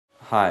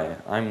Hi,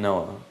 I'm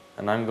Noah,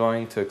 and I'm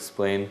going to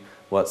explain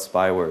what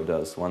spyware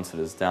does once it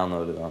is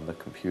downloaded on the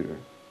computer.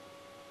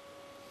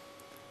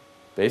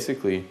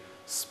 Basically,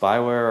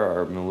 spyware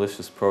are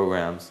malicious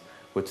programs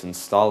which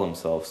install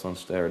themselves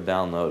once they are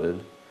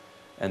downloaded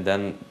and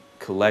then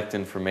collect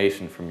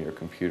information from your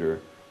computer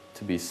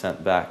to be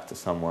sent back to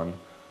someone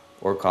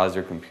or cause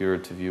your computer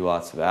to view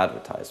lots of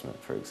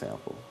advertisement, for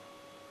example.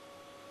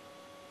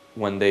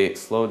 When they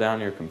slow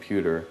down your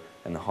computer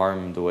and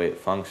harm the way it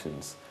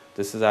functions,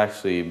 this is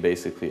actually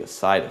basically a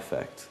side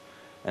effect,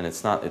 and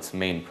it's not its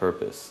main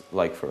purpose,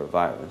 like for a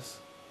virus.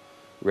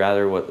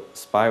 Rather, what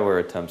spyware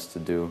attempts to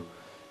do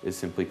is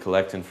simply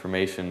collect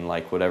information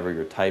like whatever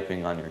you're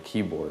typing on your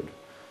keyboard,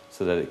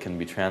 so that it can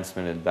be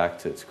transmitted back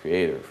to its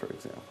creator, for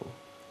example.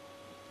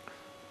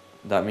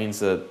 That means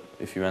that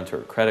if you enter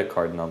a credit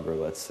card number,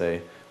 let's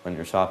say, when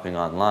you're shopping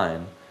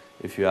online,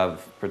 if you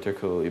have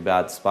particularly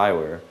bad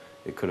spyware,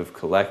 it could have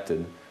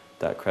collected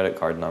that credit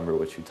card number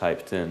which you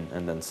typed in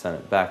and then sent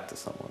it back to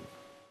someone.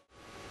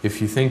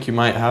 If you think you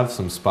might have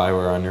some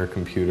spyware on your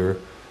computer,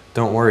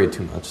 don't worry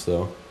too much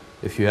though.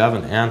 If you have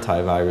an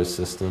antivirus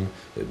system,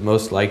 it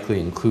most likely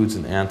includes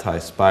an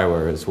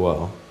anti-spyware as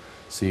well,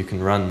 so you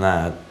can run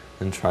that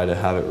and try to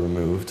have it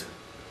removed.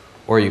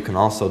 Or you can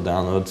also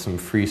download some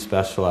free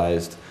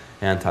specialized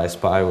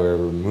anti-spyware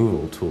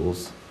removal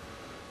tools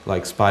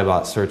like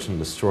Spybot Search and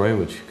Destroy,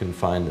 which you can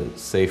find at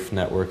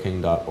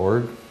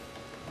safenetworking.org,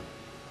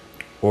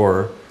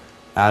 or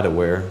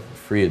Adaware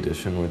Free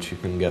Edition, which you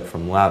can get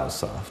from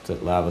Lavasoft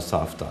at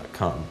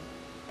lavasoft.com.